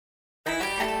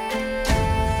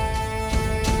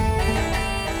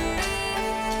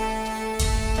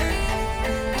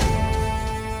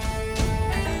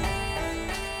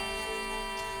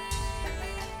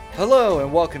Hello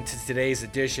and welcome to today's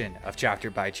edition of Chapter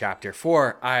by Chapter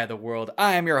for Eye of the World.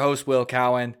 I am your host, Will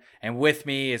Cowan, and with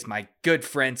me is my good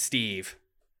friend, Steve.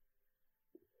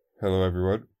 Hello,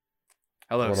 everyone.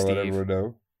 Hello, I want to Steve. let everyone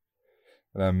know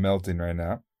that I'm melting right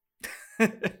now.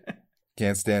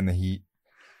 Can't stand the heat.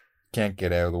 Can't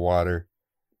get out of the water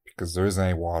because there isn't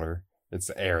any water. It's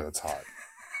the air that's hot.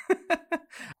 The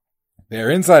air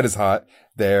inside is hot.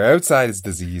 The air outside is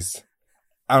diseased.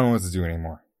 I don't know what to do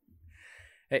anymore.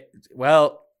 Hey,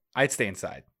 well, I'd stay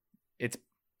inside. You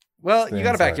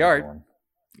got a backyard. Everyone.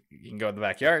 You can go in the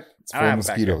backyard. It's I full don't of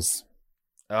have a backyard. mosquitoes.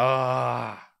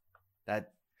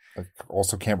 That I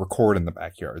also can't record in the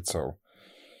backyard, so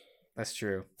that's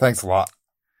true. thanks a lot.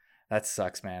 That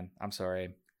sucks, man. I'm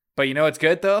sorry. But you know what's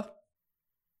good, though?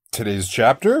 Today's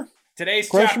chapter? Today's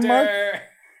Question mark? chapter!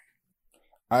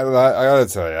 I gotta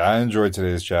tell you, I enjoyed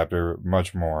today's chapter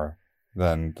much more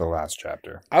than the last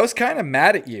chapter. I was kind of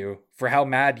mad at you for how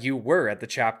mad you were at the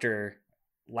chapter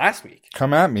last week.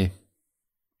 Come at me.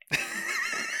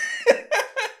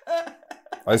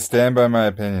 I stand by my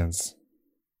opinions.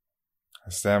 I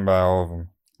stand by all of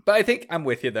them. But I think I'm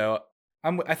with you, though.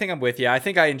 I think I'm with you. I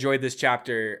think I enjoyed this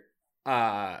chapter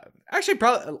actually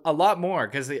probably a lot more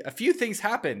because a few things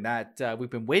happened that we've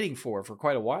been waiting for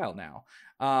quite a while now.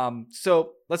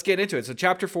 So let's get into it. So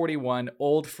chapter 41,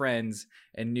 Old Friends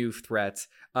and New Threats.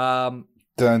 Dun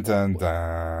dun dun.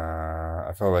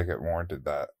 I felt like it warranted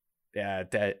that. Yeah,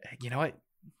 you know what?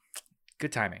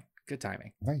 Good timing. Good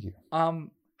timing. Thank you. How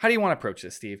do you want to approach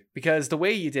this, Steve? Because the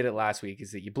way you did it last week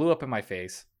is that you blew up in my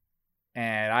face,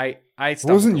 and I It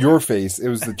wasn't your face. It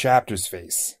was the chapter's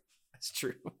face. That's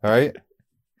true. All right?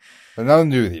 Had nothing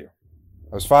to do with you.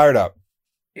 I was fired up.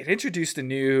 It introduced a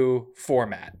new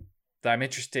format that I'm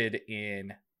interested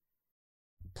in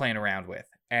playing around with.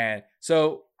 And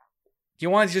so, do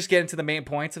you want to just get into the main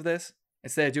points of this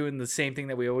instead of doing the same thing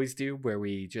that we always do where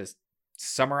we just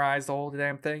summarize the whole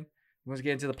damn thing? You want to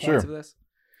get into the points of this?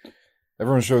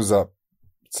 Everyone shows up.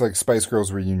 It's like Spice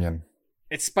Girls reunion.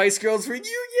 It's Spice Girls reunion.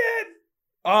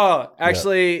 Oh,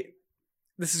 actually,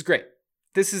 This is great.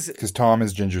 This is because Tom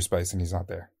is Ginger Spice and he's not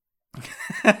there.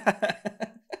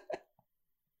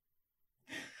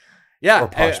 Yeah, or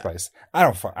Posh Spice. I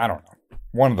don't know.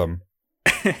 One of them.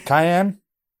 Cayenne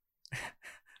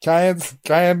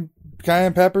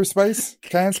pepper spice.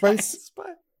 Cayenne spice.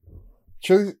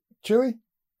 Chili.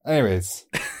 Anyways.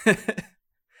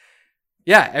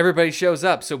 Yeah, everybody shows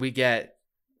up. So we get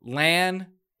Lan,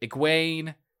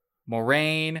 Egwene,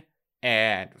 Moraine,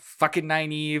 and fucking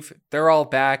Nynaeve. They're all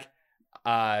back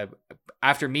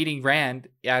after meeting Rand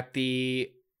at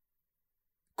the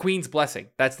Queen's Blessing.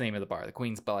 That's the name of the bar, the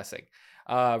Queen's Blessing.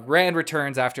 Rand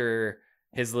returns after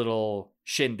his little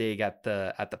shindig at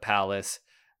the palace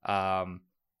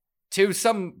to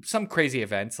some crazy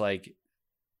events, like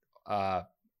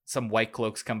some white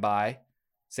cloaks come by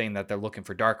saying that they're looking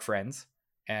for dark friends,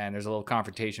 and there's a little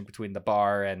confrontation between the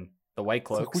bar and the white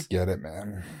cloaks. It's like we get it,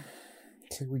 man.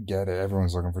 It's like we get it.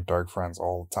 Everyone's looking for dark friends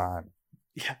all the time.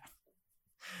 Yeah.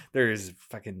 There's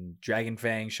fucking Dragon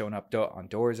Fang showing up on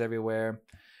doors everywhere.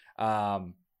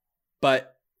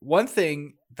 But one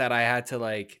thing that I had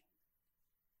to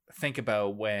think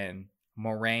about when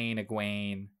Moraine,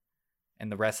 Egwene,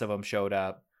 and the rest of them showed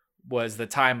up was the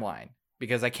timeline,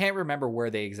 because I can't remember where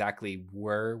they exactly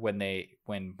were when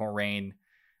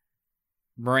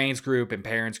Moraine's group and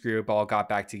Perrin's group all got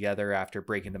back together after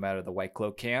breaking them out of the White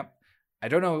Cloak camp. I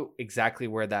don't know exactly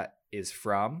where that is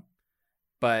from,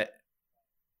 but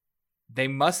they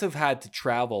must have had to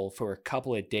travel for a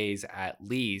couple of days at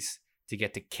least to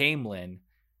get to Caemlyn,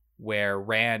 where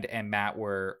Rand and Mat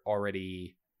were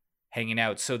already hanging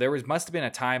out. So there must have been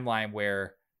a timeline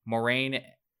where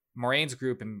Moraine's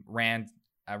group and Rand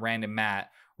and Mat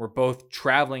were both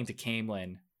traveling to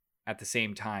Caemlyn at the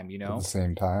same time, you know? At the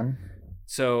same time?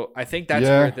 So I think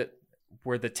that's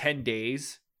where the 10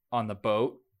 days on the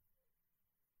boat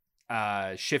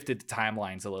shifted the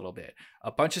timelines a little bit.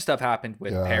 A bunch of stuff happened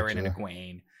with Perrin and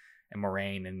Egwene and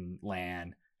Moraine and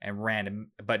Lan and Rand,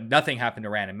 but nothing happened to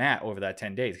Rand and Mat over that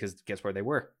 10 days, because guess where they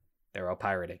were? They were all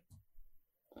pirating.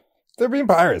 They're being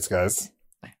pirates, guys.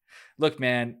 Look,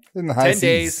 man, in the high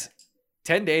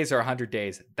 10 days or 100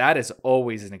 days, that is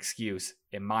always an excuse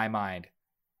in my mind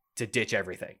to ditch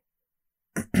everything.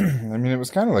 I mean, it was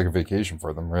kind of like a vacation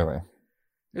for them, really. It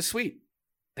was sweet.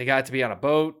 They got to be on a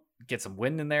boat, get some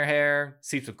wind in their hair,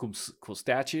 see some cool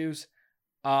statues.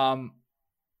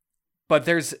 But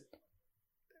there's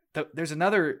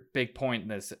another big point in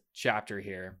this chapter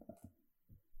here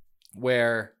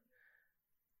where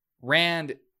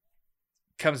Rand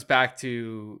comes back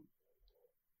to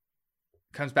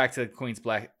the Queen's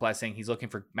Blessing. He's looking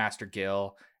for Master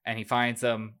Gil, and he finds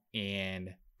them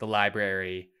in the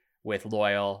library with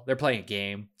Loyal. They're playing a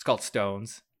game. It's called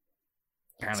Stones.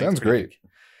 Apparently Sounds it's pretty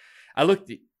great.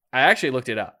 big. I actually looked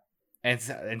it up and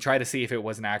tried to see if it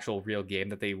was an actual real game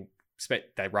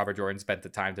that Robert Jordan spent the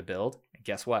time to build. And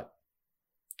guess what?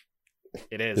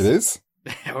 It is. It is?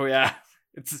 Oh yeah.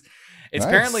 It's Nice.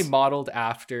 apparently modeled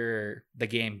after the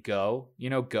game Go. You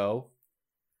know Go?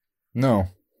 No.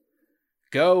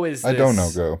 Go is I don't know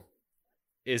Go.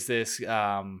 Is this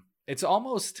it's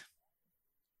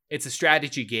a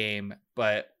strategy game,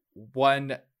 but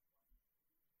one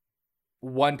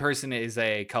person is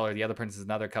a color, the other person is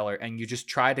another color, and you just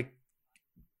try to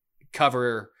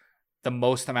cover the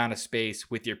most amount of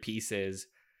space with your pieces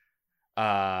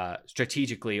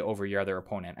strategically over your other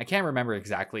opponent. I can't remember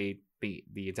exactly the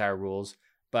entire rules,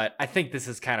 but I think this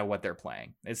is kind of what they're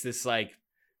playing. It's this like,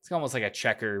 it's almost like a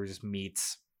checker just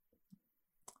meets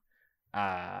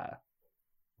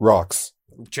Rocks.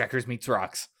 checkers meets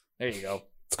rocks. There you go.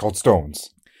 It's called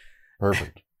Stones.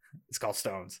 Perfect. It's called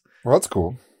Stones. Well, that's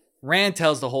cool. Rand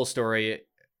tells the whole story.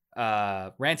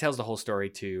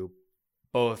 To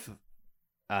both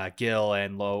Gil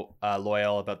and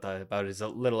Loyal about his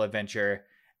little adventure,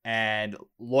 and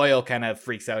Loyal kind of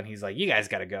freaks out and he's like, "You guys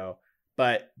got to go."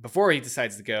 But before he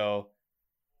decides to go,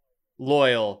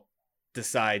 Loyal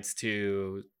decides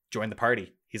to join the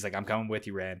party. He's like, "I'm coming with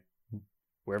you, Rand.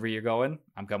 Wherever you're going,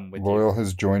 I'm coming with Loyal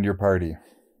has joined your party.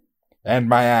 And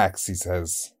my axe," he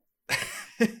says.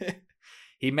 you."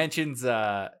 He mentions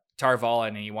Tarvalin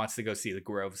and he wants to go see the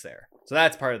groves there. So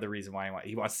that's part of the reason why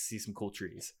he wants to see some cool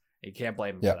trees. You can't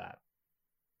blame him for that.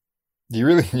 You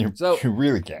really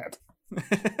can't.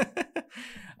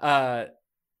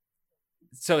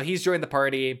 So he's joined the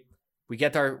party. We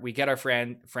get our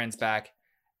friends back.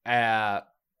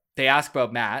 They ask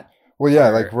about Matt. Well, yeah,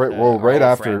 like right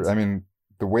after. Friends. I mean,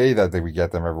 the way that we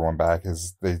get everyone back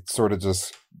is they sort of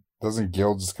just doesn't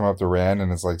Gil just come up to Rand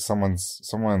and it's like someone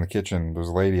in the kitchen. There's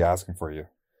a lady asking for you,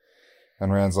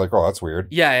 and Rand's like, "Oh, that's weird."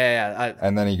 Yeah.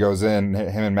 And then he goes in.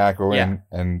 Him and Matt go in,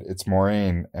 and it's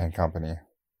Moiraine and company,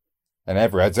 and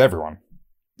it's everyone.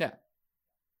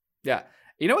 Yeah.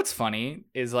 You know what's funny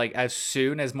is like as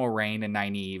soon as Moiraine and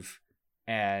Nynaeve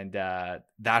and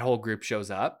that whole group shows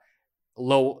up,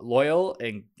 Loyal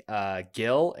and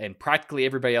Gil and practically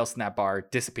everybody else in that bar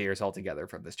disappears altogether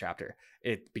from this chapter.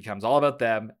 It becomes all about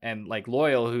them, and like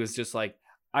Loyal, who is just like,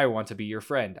 "I want to be your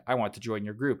friend, I want to join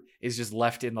your group," is just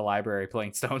left in the library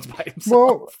playing Stones by himself.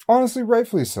 Well, honestly,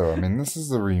 rightfully so. I mean, this is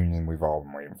the reunion we've all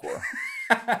been waiting for.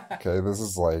 Okay, this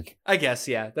is like... I guess,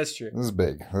 yeah, that's true. This is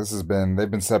big.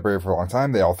 They've been separated for a long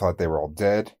time. They all thought they were all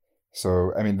dead.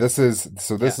 So, I mean, this is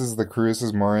the crew. This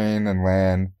is Moiraine and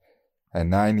Lan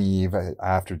and Nynaeve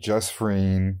after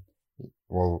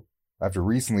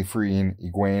recently freeing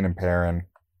Egwene and Perrin,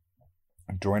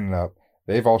 joining up.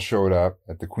 They've all showed up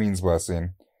at the Queen's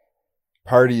Blessing.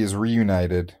 Party is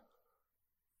reunited.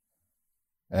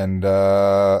 And,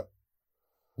 boom.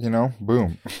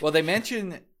 Well,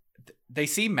 they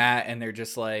see Matt and they're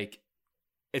just like,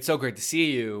 "It's so great to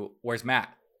see you. Where's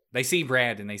Matt?" They see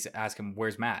Rand and they ask him,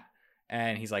 "Where's Matt?"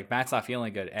 And he's like, "Matt's not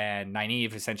feeling good." And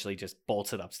Nynaeve essentially just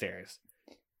bolts it upstairs.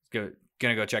 Gonna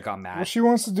go check on Matt. Well, she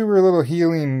wants to do her little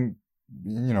healing,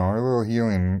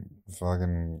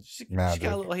 fucking magic. She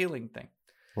got a little healing thing.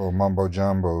 Little mumbo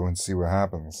jumbo and see what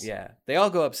happens. Yeah. They all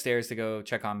go upstairs to go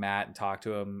check on Matt and talk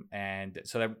to him. And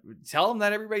so they tell him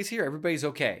that everybody's here. Everybody's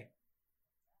okay.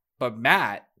 But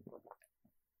Matt,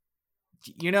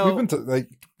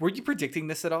 were you predicting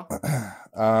this at all?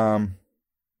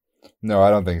 No,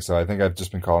 I don't think so. I think I've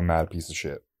just been calling Matt a piece of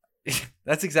shit.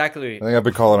 That's exactly. I think I've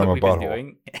been calling him a butthole.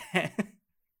 Doing.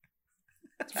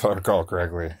 If I recall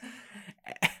correctly.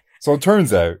 So it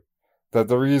turns out that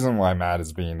the reason why Matt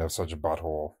is being such a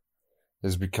butthole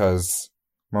is because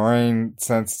Moiraine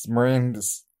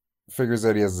figures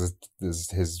out he has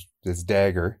his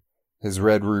dagger, his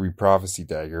red ruby prophecy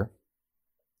dagger,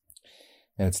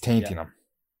 and it's tainting him.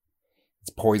 It's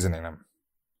poisoning him.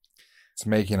 It's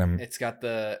making him. It's got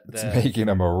It's making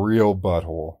him a real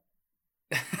butthole.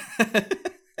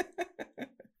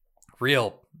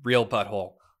 real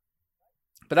butthole.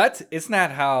 But isn't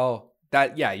that how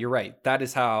that? Yeah, you're right. That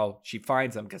is how she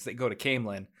finds him, because they go to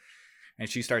Caemlyn, and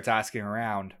she starts asking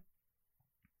around,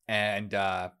 and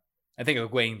I think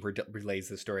Egwene relays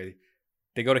the story.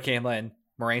 They go to Caemlyn.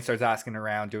 Moiraine starts asking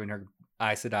around, doing her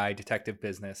Aes Sedai detective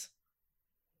business,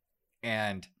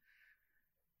 and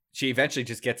she eventually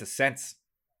just gets a sense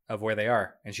of where they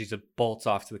are, and she just bolts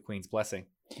off to the Queen's Blessing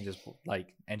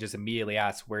and just immediately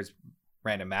asks, "Where's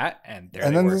Rand and Matt?" And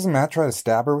then doesn't Matt try to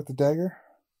stab her with the dagger?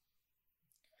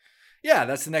 Yeah,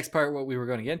 that's the next part. What we were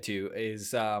going to get into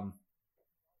is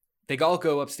they all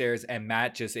go upstairs, and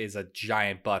Matt just is a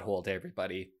giant butthole to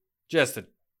everybody. Just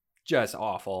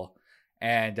awful.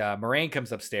 And Moraine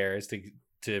comes upstairs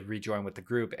to rejoin with the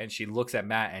group, and she looks at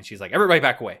Matt, and she's like, everybody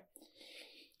back away.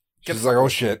 She's like, oh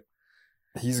shit.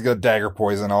 He's got dagger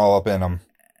poison all up in him.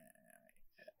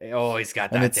 Oh, he's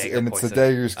got that dagger poison. And it's the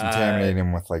daggers contaminating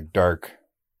him with like dark...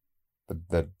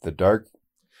 The dark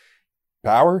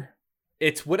power?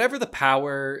 It's whatever the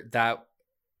power that...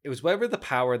 It was whatever the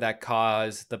power that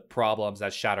caused the problems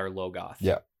that Shatter Logoth.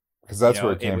 Yeah, because that's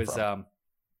where it came from.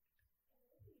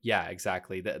 Yeah,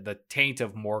 exactly. The taint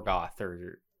of Morgoth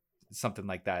or something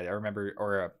like that. I remember,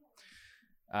 or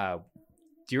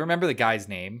do you remember the guy's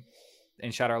name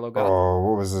in Shatter Logoth? Oh,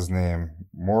 what was his name?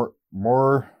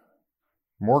 Morgoth?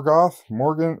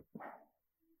 Morgan?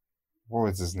 What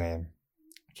was his name?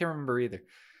 I can't remember either.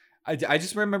 I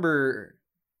just remember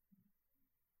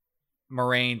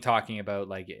Moraine talking about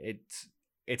like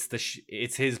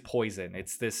it's his poison.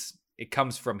 It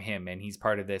comes from him, and he's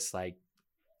part of this like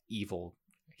evil.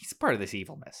 He's part of this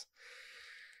evilness.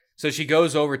 So she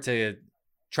goes over to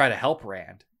try to help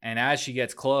Rand, and as she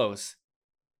gets close,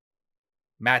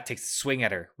 Matt takes a swing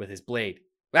at her with his blade.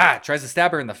 Tries to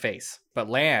stab her in the face, but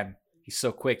Lan, he's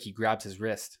so quick, he grabs his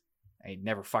wrist and he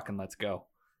never fucking lets go.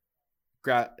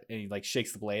 And he like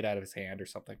shakes the blade out of his hand or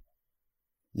something.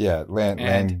 Yeah,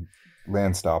 Lan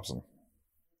stops him.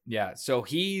 Yeah, so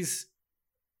he's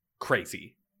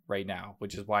crazy right now,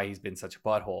 which is why he's been such a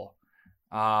butthole.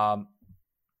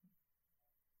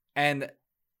 And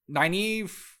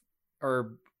Nynaeve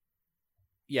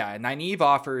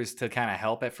offers to kind of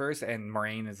help at first, and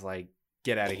Moraine is like,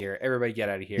 get out of here. Everybody get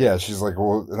out of here. Yeah, she's like,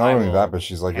 well, not only that, but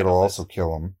she's like, it'll also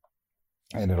kill him.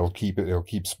 And it'll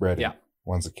keep spreading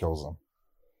once it kills him.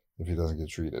 If he doesn't get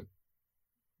treated.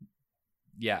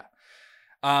 Yeah.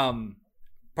 Part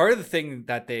of the thing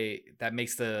that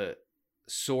makes the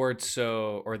sword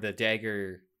or the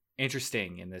dagger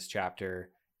interesting in this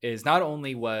chapter is not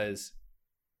only was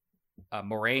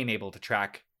Moraine able to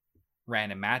track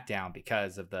Rand and Matt down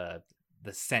because of the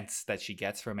sense that she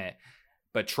gets from it,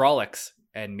 but Trollocs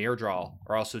and Myrddraal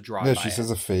are also drawn by it. Yeah, she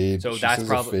says a Fade. So that's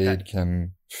probably a Fade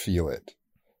can feel it.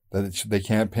 That they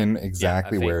can't pin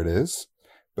exactly where it is,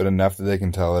 but enough that they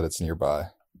can tell that it's nearby.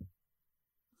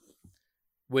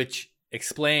 Which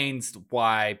explains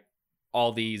why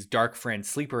all these Dark Friend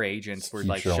sleeper agents were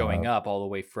like showing up all the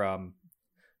way from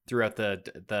throughout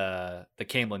the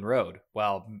Caemlyn Road.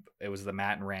 Well, it was the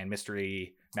Matt and Rand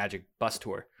Mystery Magic Bus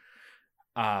Tour.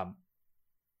 On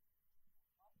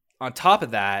top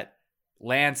of that,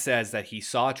 Lan says that he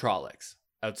saw Trollocs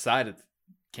outside of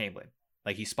Caemlyn.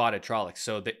 Like he spotted Trollocs.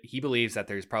 So he believes that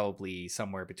there's probably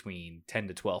somewhere between 10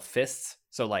 to 12 fists.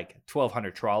 So like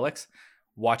 1,200 Trollocs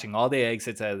watching all the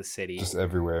exits out of the city. Just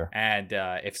everywhere. And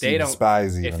if they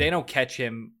don't catch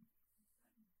him,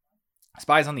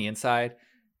 spies on the inside.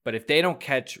 But if they don't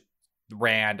catch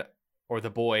Rand or the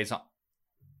boys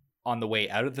on the way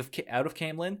out of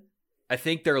Caemlyn, I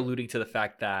think they're alluding to the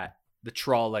fact that the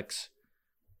Trollocs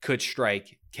could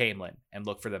strike Caemlyn and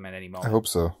look for them at any moment. I hope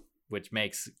so. Which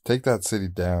makes... Take that city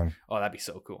down. Oh, that'd be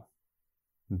so cool.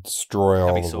 Destroy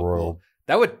all the world. Cool.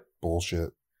 That would...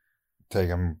 Bullshit. Take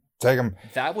them.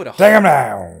 That would... Take them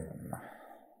down.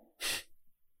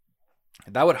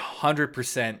 That would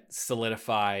 100%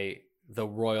 solidify the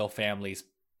royal family's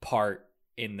part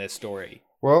in this story.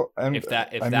 Well, and if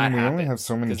that happened, we only have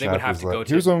so many chapters left.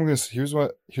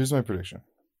 Here's my prediction.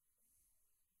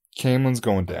 Caemlyn's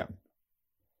going down.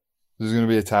 There's going to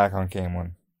be an attack on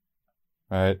Caemlyn.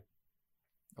 All right.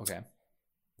 Okay.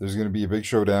 There's going to be a big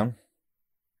showdown.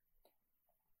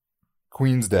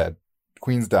 Queen's dead.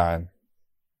 Queen's dying.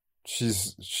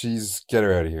 She's get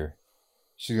her out of here.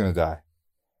 She's going to die.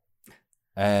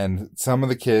 And some of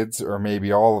the kids, or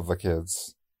maybe all of the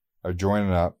kids, are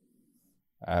joining up.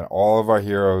 And all of our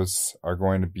heroes are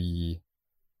going to be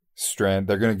stranded.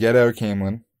 They're going to get out of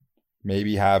Caemlyn.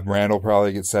 Maybe have Randall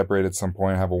probably get separated at some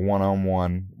point. Have a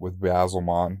one-on-one with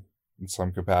Basilmon in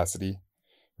some capacity.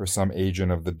 Or some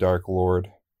agent of the Dark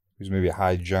Lord. Who's maybe a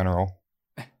high general.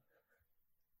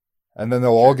 And then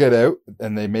they'll all get out.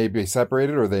 And they may be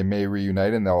separated or they may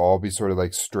reunite. And they'll all be sort of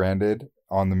like stranded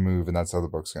on the move. And that's how the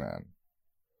book's going to end.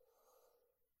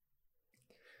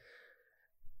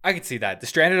 I could see that. The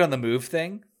stranded on the move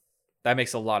thing, that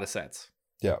makes a lot of sense.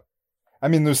 Yeah. I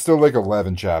mean, there's still like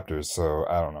 11 chapters, so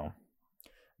I don't know.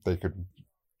 There could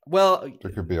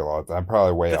be a lot. I'm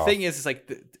probably way off. The thing is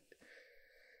like,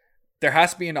 there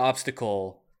has to be an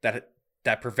obstacle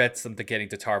that prevents them to getting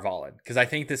to Tar Valon. Because I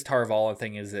think this Tar Valon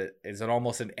thing is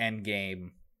almost an end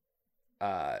game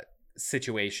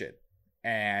situation.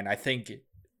 And I think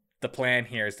the plan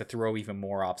here is to throw even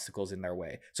more obstacles in their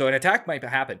way. So an attack might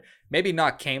happen. Maybe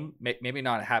not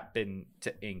happen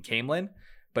in Caemlyn,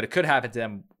 but it could happen to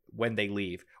them when they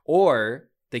leave. Or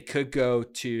they could go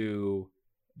to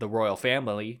the royal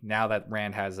family, now that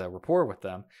Rand has a rapport with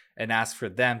them, and ask for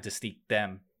them to sneak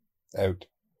them out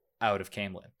of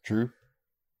Caemlyn. True.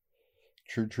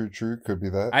 Could be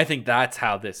that. I think that's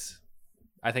how that's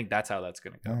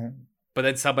going to go. Uh-huh. But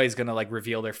then somebody's going to like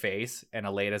reveal their face, and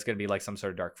Aleda's going to be like some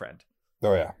sort of dark friend.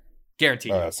 Oh yeah.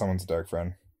 Guaranteed. Oh yeah, someone's a dark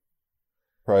friend.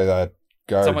 Probably that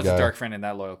guard Someone's guy. a dark friend in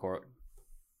that loyal court.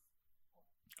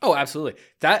 Oh, absolutely.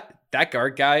 That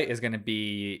guard guy is going to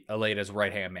be Aleda's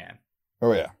right-hand man.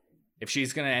 Oh yeah. If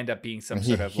she's going to end up being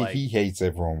He he hates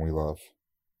everyone we love.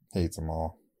 Hates them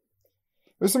all.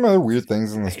 There's some other weird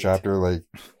things in this chapter, like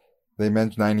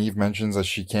Nynaeve mentions that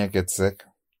she can't get sick.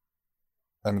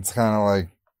 And it's kind of like,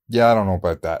 yeah, I don't know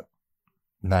about that,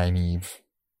 Nynaeve.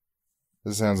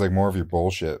 This sounds like more of your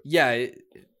bullshit. Yeah.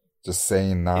 Just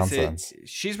saying nonsense.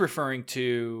 She's referring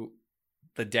to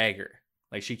the dagger.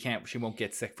 Like she won't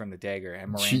get sick from the dagger.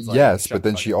 And Moraine's like, yes, but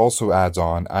then she also adds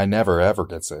on, I never ever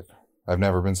get sick. I've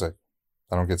never been sick.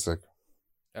 I don't get sick.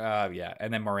 Yeah.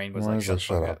 And then Moraine was Moraine's like,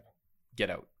 shut up. Get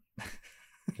out.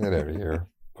 Get out of here.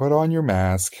 Put on your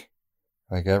mask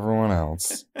like everyone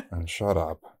else and shut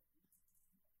up.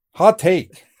 Hot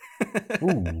take.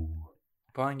 Ooh.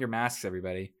 Put on your masks,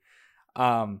 everybody.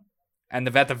 And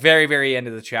at the very, very end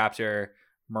of the chapter,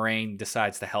 Moraine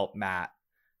decides to help Mat.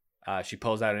 She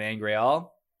pulls out an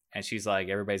Angreal, and she's like,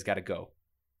 everybody's got to go.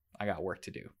 I got work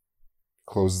to do.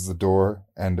 Closes the door.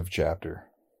 End of chapter.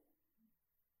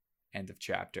 End of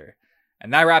chapter.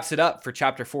 And that wraps it up for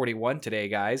chapter 41 today,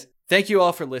 guys. Thank you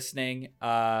all for listening.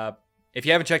 If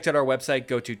you haven't checked out our website,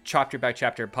 go to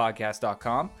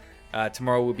chapterbychapterpodcast.com.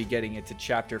 Tomorrow we'll be getting into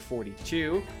chapter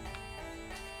 42.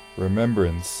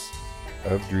 Remembrance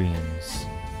of Dreams.